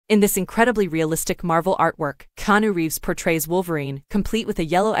In this incredibly realistic Marvel artwork, Keanu Reeves portrays Wolverine, complete with a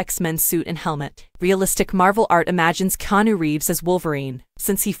yellow X-Men suit and helmet. Realistic Marvel art imagines Keanu Reeves as Wolverine,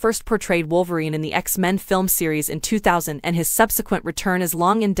 since he first portrayed Wolverine in the X-Men film series in 2000 and his subsequent return as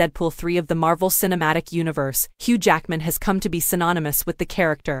Long in Deadpool 3 of the Marvel Cinematic Universe. Hugh Jackman has come to be synonymous with the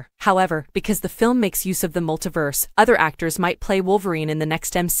character. However, because the film makes use of the multiverse, other actors might play Wolverine in the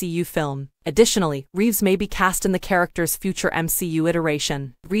next MCU film. Additionally, Reeves may be cast in the character's future MCU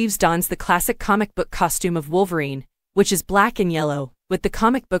iteration. Reeves dons the classic comic book costume of Wolverine, which is black and yellow. With the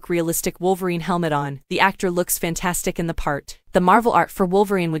comic book realistic Wolverine helmet on, the actor looks fantastic in the part. The Marvel art for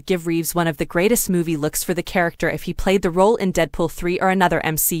Wolverine would give Reeves one of the greatest movie looks for the character if he played the role in Deadpool 3 or another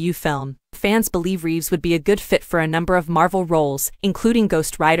MCU film. Fans believe Reeves would be a good fit for a number of Marvel roles, including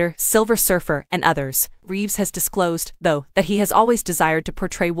Ghost Rider, Silver Surfer, and others. Reeves has disclosed, though, that he has always desired to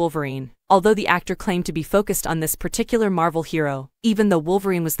portray Wolverine, although the actor claimed to be focused on this particular Marvel hero, even though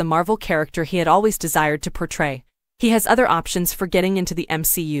Wolverine was the Marvel character he had always desired to portray. He has other options for getting into the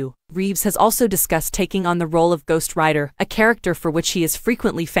MCU. Reeves has also discussed taking on the role of Ghost Rider, a character for which he is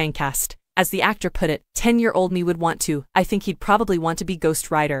frequently fancast. As the actor put it, 10-year-old me would want to. I think he'd probably want to be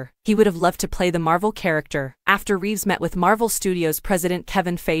Ghost Rider. He would have loved to play the Marvel character. After Reeves met with Marvel Studios president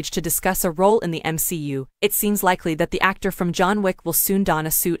Kevin Feige to discuss a role in the MCU, it seems likely that the actor from John Wick will soon don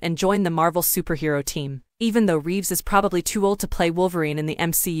a suit and join the Marvel superhero team. Even though Reeves is probably too old to play Wolverine in the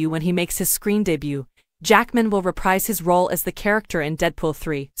MCU when he makes his screen debut, Jackman will reprise his role as the character in Deadpool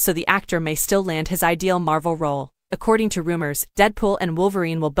 3, so the actor may still land his ideal Marvel role. According to rumors, Deadpool and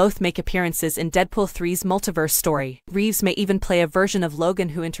Wolverine will both make appearances in Deadpool 3's multiverse story. Reeves may even play a version of Logan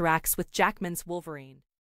who interacts with Jackman's Wolverine.